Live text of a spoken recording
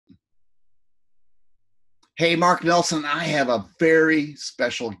Hey, Mark Nelson, I have a very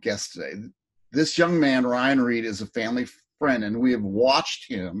special guest today. This young man, Ryan Reed, is a family friend, and we have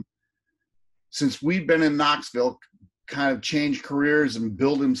watched him since we've been in Knoxville kind of change careers and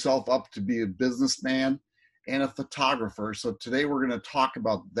build himself up to be a businessman and a photographer. So today we're going to talk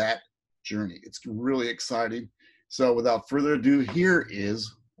about that journey. It's really exciting. So without further ado, here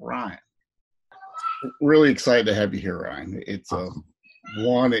is Ryan. Really excited to have you here, Ryan. Awesome.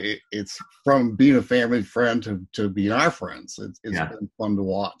 It's from being a family friend to being our friends. It's Yeah. been fun to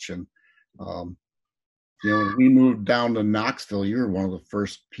watch. And um, when we moved down to Knoxville, you were one of the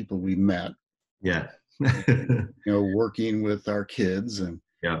first people we met. Yeah. Working with our kids and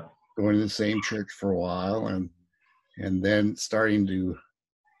Yeah. going to the same church for a while, and then starting to.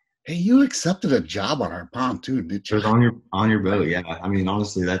 Hey, you accepted a job on our pontoon, did It you? was on your boat. Yeah. I mean,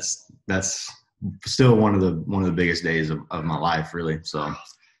 honestly, that's still one of the biggest days of my life, really. So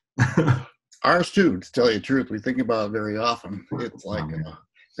Ours too, to tell you the truth. We think about it very often. It's like um,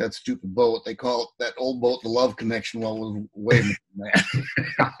 that stupid boat. They call it that old boat, the Love Connection. Well, it was way more than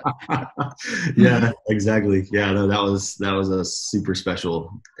that. yeah, exactly. Yeah, no, that was a super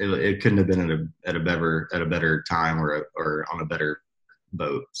special. It couldn't have been at a better time or on a better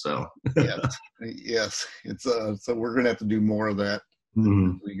boat. So Yes, yes. It's so we're gonna have to do more of that as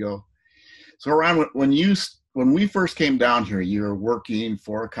mhm. we go. So, Ryan, when we first came down here, you were working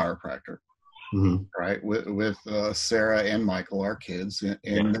for a chiropractor, Mhm. right? With Sarah and Michael, our kids, and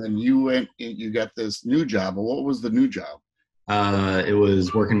Yeah. then you went. You got this new job. What was the new job? It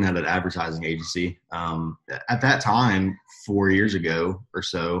was working at an advertising agency. At that time, 4 years ago or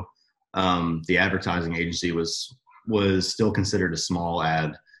so, the advertising agency was still considered a small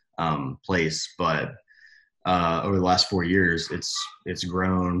ad place, but over the last 4 years, it's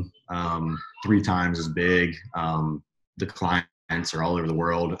grown three times as big. The clients are all over the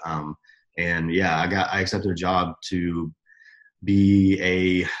world, and yeah, I accepted a job to be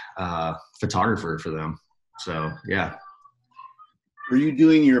a photographer for them. So yeah. Were you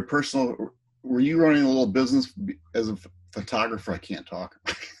doing your personal? Were you running a little business as a photographer? I can't talk.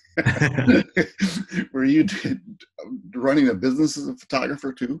 Were you running a business as a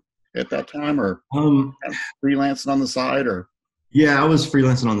photographer too at that time, or um, freelancing on the side, or? Yeah, I was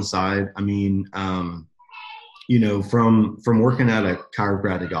freelancing on the side. I mean, from working at a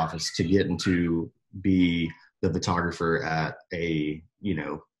chiropractic office to getting to be the photographer at a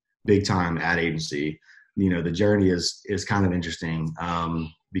big time ad agency, the journey is kind of interesting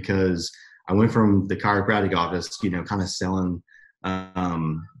because I went from the chiropractic office, kind of selling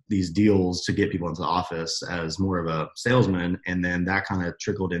these deals to get people into the office as more of a salesman, and then that kind of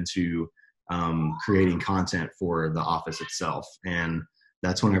trickled into creating content for the office itself. And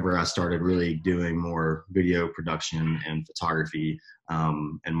that's whenever I started really doing more video production and photography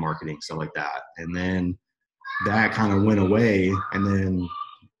and marketing, stuff like that. And then that kind of went away. And then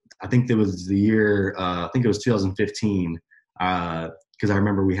I think it was the year, I think it was 2015, because I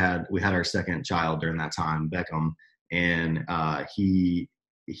remember we had our second child during that time, Beckham, and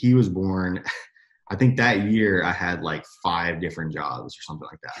he was born. I think that year I had like 5 different jobs or something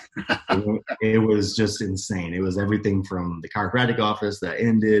like that. It was just insane. It was everything from the chiropractic office that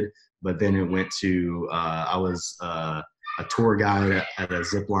ended, but then it went to I was a tour guide at a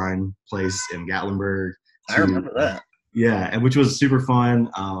zip line place in Gatlinburg. I To remember that. Yeah, and which was super fun.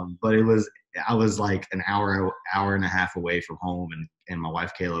 But I was like an hour and a half away from home, and my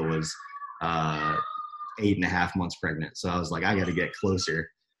wife Kayla was uh, 8.5 months pregnant. So I was like, I got to get closer.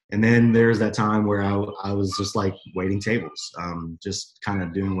 And then there was that time where I was just like waiting tables, just kind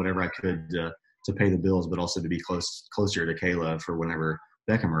of doing whatever I could to pay the bills, but also to be closer to Kayla for whenever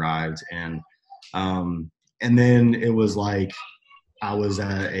Beckham arrived. And then it was like I was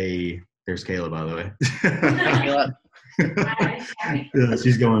at there's Kayla, by the way. Yeah,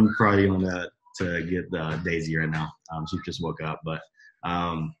 she's going probably on to get Daisy right now. She just woke up,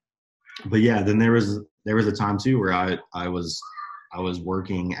 um, but yeah, then there was a time too where I was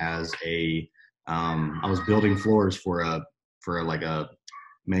working as I was building floors for a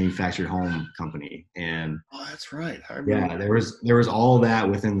manufactured home company. And Oh, that's right. I remember. yeah, there was all that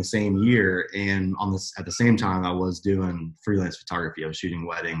within the same year. And at the same time I was doing freelance photography. I was shooting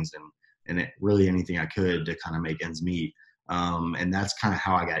weddings and really anything I could to kind of make ends meet. And that's kind of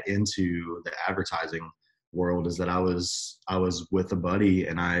how I got into the advertising world, is that I was with a buddy,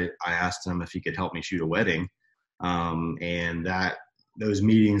 and I asked him if he could help me shoot a wedding. And those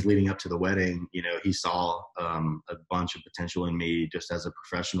meetings leading up to the wedding, he saw a bunch of potential in me just as a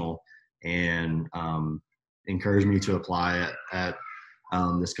professional, and encouraged me to apply at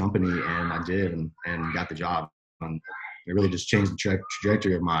this company, and I did, and got the job. And it really just changed the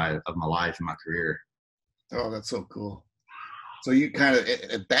trajectory of my life and my career. Oh, that's so cool. So you kind of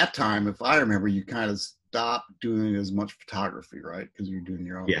at that time, if I remember, you kind of stopped doing as much photography, right? Because you're doing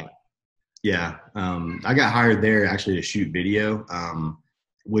your own Yeah. thing. Yeah. I got hired there actually to shoot video,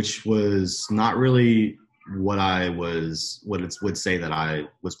 which was not really what it would say that I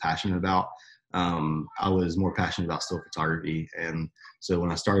was passionate about. I was more passionate about still photography. And so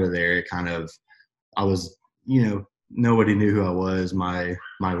when I started there, it kind of, I was, nobody knew who I was. My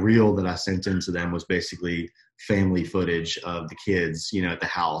reel that I sent in to them was basically family footage of the kids, at the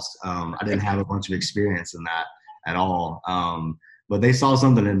house. I didn't have a bunch of experience in that at all. But they saw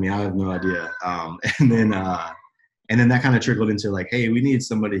something in me. I have no idea. And then that kind of trickled into like, hey, we need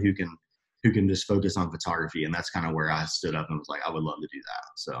somebody who can just focus on photography. And that's kind of where I stood up and was like, I would love to do that.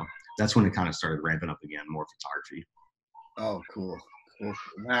 So that's when it kind of started ramping up again, more photography. Oh, cool. Cool.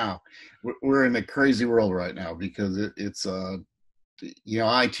 Now we're in a crazy world right now because it's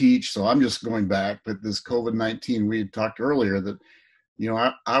I teach, so I'm just going back. But this COVID-19, we had talked earlier that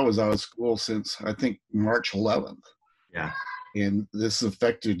I was out of school since I think March 11th, Yeah. and this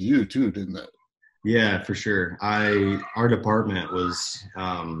affected you too, didn't it? Yeah, for sure. Our department was,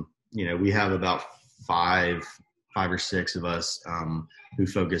 we have about five or six of us who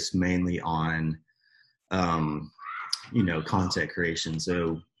focus mainly on, content creation.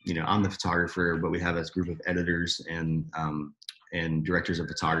 So, I'm the photographer, but we have this group of editors and directors of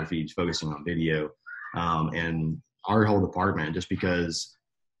photography focusing on video, and our whole department. Just because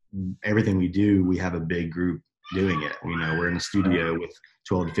everything we do, we have a big group doing it. We're in a studio with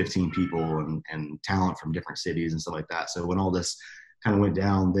 12 to 15 people and talent from different cities and stuff like that. So when all this kind of went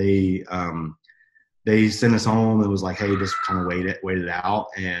down, they sent us home and was like, hey, just kind of wait it out.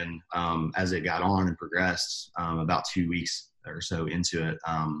 And as it got on and progressed, about 2 weeks or so into it,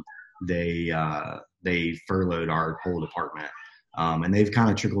 they furloughed our whole department. And they've kind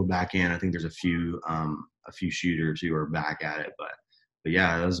of trickled back in. I think there's a few shooters who are back at it, but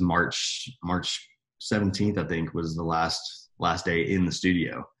yeah, it was March 17th, I think, was the last day in the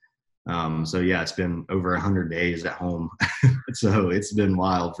studio. So yeah, it's been over 100 days at home. So it's been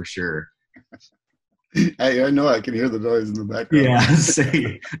wild for sure. I know I can hear the noise in the background. Yeah,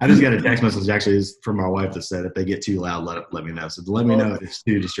 I just got a text message actually from my wife that said if they get too loud, let me know. So let me know if it's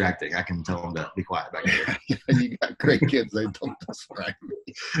too distracting. I can tell them to be quiet back here. Yeah, you got great kids. They don't distract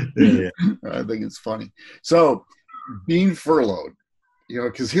me. Yeah. I think it's funny. So being furloughed,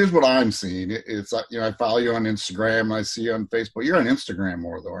 because here's what I'm seeing. It's like, I follow you on Instagram. And I see you on Facebook. You're on Instagram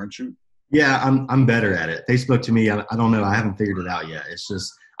more though, aren't you? Yeah, I'm better at it. Facebook to me, I don't know. I haven't figured it out yet. It's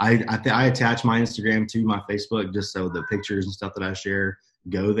just I attach my Instagram to my Facebook just so the pictures and stuff that I share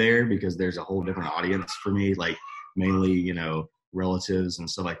go there, because there's a whole different audience for me, like mainly, relatives and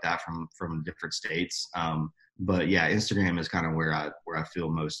stuff like that from different states. But yeah, Instagram is kind of where I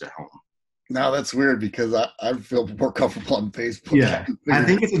feel most at home. Now that's weird because I feel more comfortable on Facebook. Yeah, I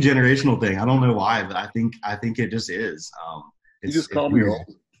think it's a generational thing. I don't know why, but I think it just is. You just call me old.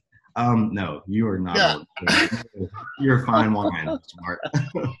 No, you are not Yeah. old. You're a fine wine, Mark.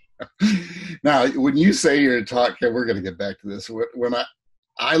 Now, when you say you're talking, we're going to get back to this. When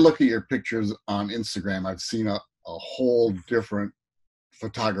I look at your pictures on Instagram, I've seen a whole different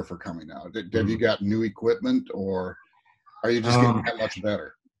photographer coming out. Have you got new equipment, or are you just getting that much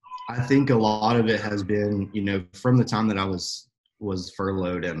better? I think a lot of it has been, from the time that I was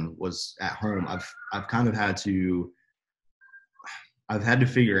furloughed and was at home, I've kind of had to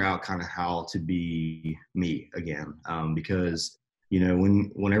figure out kind of how to be me again, because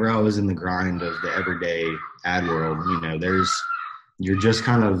whenever I was in the grind of the everyday ad world, you're just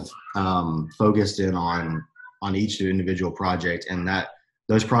kind of focused in on each individual project, and that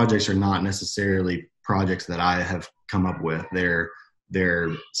those projects are not necessarily projects that I have come up with.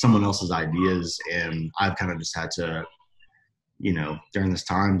 They're someone else's ideas, and I've kind of just had to, during this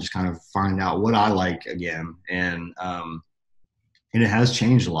time, just kind of find out what I like again, and it has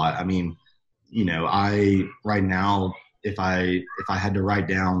changed a lot. I mean, I right now, if I had to write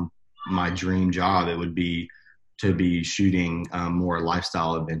down my dream job, it would be to be shooting more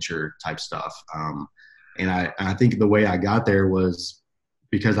lifestyle adventure type stuff. And I think the way I got there was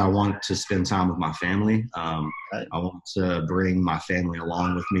because I want to spend time with my family. Right. I want to bring my family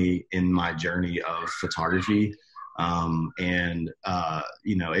along with me in my journey of photography.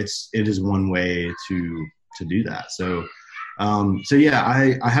 It is one way to do that. So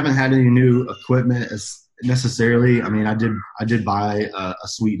yeah, I haven't had any new equipment as necessarily. I mean, I did buy a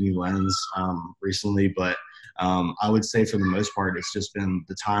sweet new lens recently, but I would say for the most part, it's just been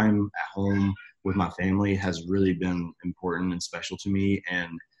the time at home with my family has really been important and special to me,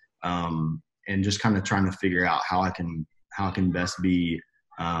 and just kind of trying to figure out how I can best be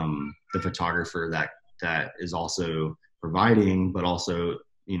the photographer that is also providing, but also,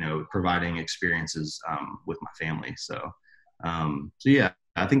 you know, providing experiences with my family. So yeah,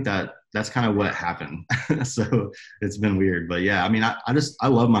 I think that's kind of what happened. So it's been weird, but yeah, I mean, I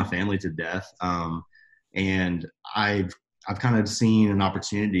love my family to death. And I've kind of seen an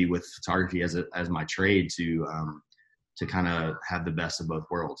opportunity with photography as my trade to kind of have the best of both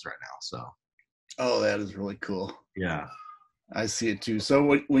worlds right now. So. Oh, that is really cool. Yeah. I see it too.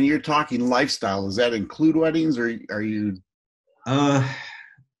 So when you're talking lifestyle, does that include weddings, or are you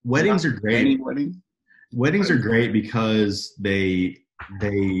Weddings are great. Wedding? Weddings are great because they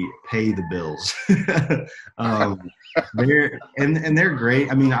pay the bills. They're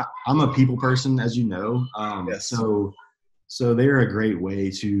great. I mean, I'm a people person, as you know. Yes. So they're a great way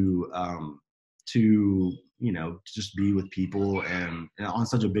to you know, just be with people, and on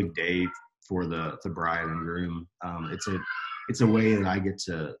such a big day for the bride and groom. It's a way that I get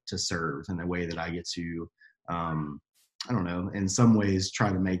to serve, and a way that I get to I don't know, in some ways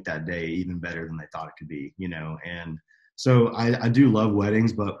try to make that day even better than they thought it could be, you know. And so I do love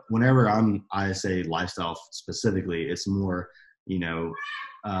weddings, but whenever I say lifestyle specifically, it's more, you know,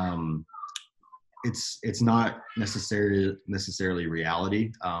 it's not necessarily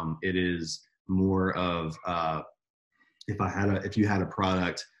reality. It is more of if you had a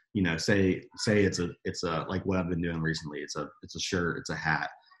product, you know, say it's a like what I've been doing recently. It's a shirt, it's a hat.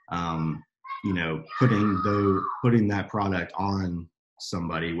 You know, putting that product on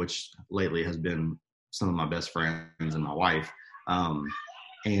somebody, which lately has been some of my best friends and my wife,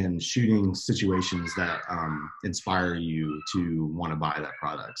 and shooting situations that inspire you to want to buy that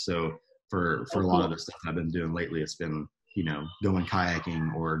product. So for a lot of the stuff I've been doing lately, it's been, you know, going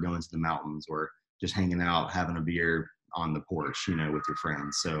kayaking or going to the mountains or just hanging out, having a beer on the porch, you know, with your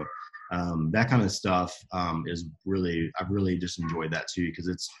friends. So that kind of stuff is really, I've really just enjoyed that too, because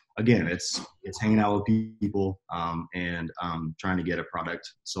it's hanging out with people and trying to get a product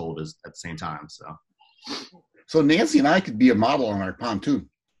sold at the same time. So Nancy and I could be a model on our pontoon.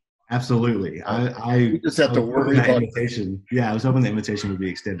 Absolutely. We just have to worry about invitation. Yeah, I was hoping the invitation would be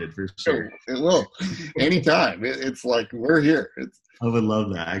extended for sure. It will. Anytime. It's like, we're here. I would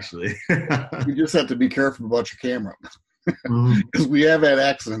love that, actually. You just have to be careful about your camera. Because we have had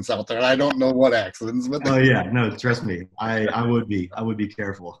accidents out there. I don't know what accidents, but oh yeah, no, trust me, I would be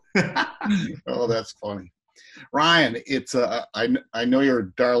careful. Oh, that's funny, Ryan. It's I know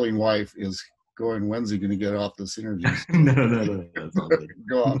your darling wife is going. When's he going to get off this interview? No.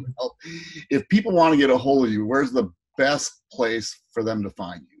 Go on. If people want to get a hold of you, where's the best place for them to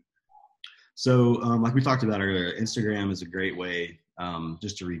find you? So, like we talked about earlier, Instagram is a great way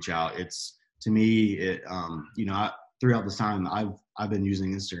just to reach out. It's, to me, you know, throughout this time, I've been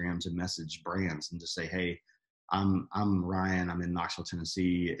using Instagram to message brands and just say, hey, I'm Ryan. I'm in Knoxville,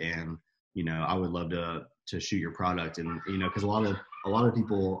 Tennessee, and you know, I would love to shoot your product. And you know, because a lot of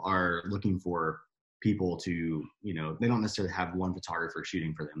people are looking for people to, you know, they don't necessarily have one photographer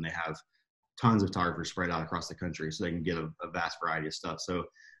shooting for them. They have tons of photographers spread out across the country, so they can get a vast variety of stuff. So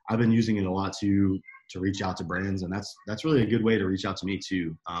I've been using it a lot to reach out to brands, and that's really a good way to reach out to me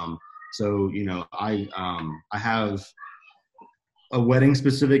too. So, you know, I have a wedding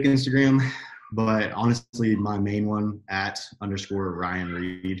specific Instagram, but honestly, my main one @_Ryan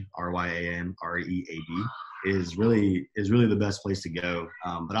Reed, RyanRead, is really the best place to go.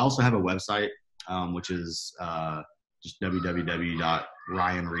 But I also have a website, which is just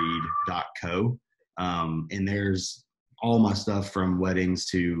www.ryanreed.co. And there's all my stuff from weddings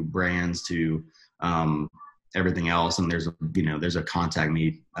to brands to everything else. And there's a contact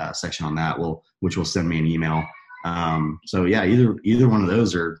me section on that, which will send me an email. So yeah, either one of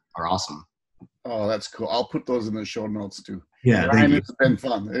those are awesome. Oh, that's cool. I'll put those in the show notes too. Yeah, Ryan, it's been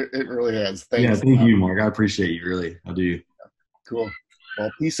fun. It really has. Thanks. Yeah, thank you, Mark. I appreciate you, really. I do. Cool.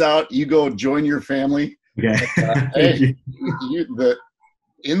 Well, peace out. You go join your family. Okay. Hey, the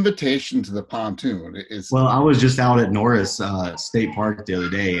invitation to the pontoon is. Well, I was just out at Norris State Park the other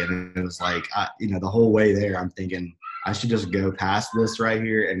day, and it was like, the whole way there, I'm thinking I should just go past this right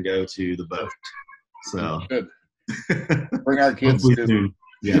here and go to the boat. So good. Bring our kids soon.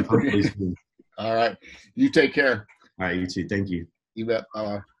 Yeah, hopefully soon. All right. You take care. All right, you too. Thank you. You bet.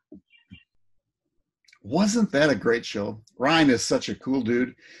 Wasn't that a great show? Ryan is such a cool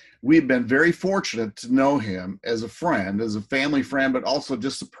dude. We've been very fortunate to know him as a friend, as a family friend, but also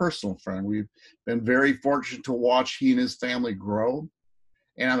just a personal friend. We've been very fortunate to watch he and his family grow.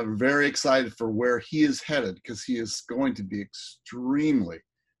 And I'm very excited for where he is headed, because he is going to be extremely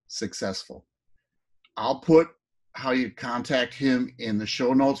successful. I'll put how you contact him in the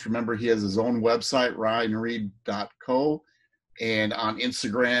show notes. Remember, he has his own website, ryanreed.co. And on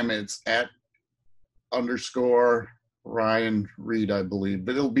Instagram, it's __ Ryan Reed, I believe,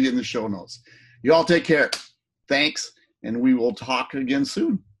 but it'll be in the show notes. You all take care. Thanks, and we will talk again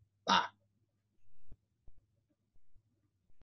soon. Bye.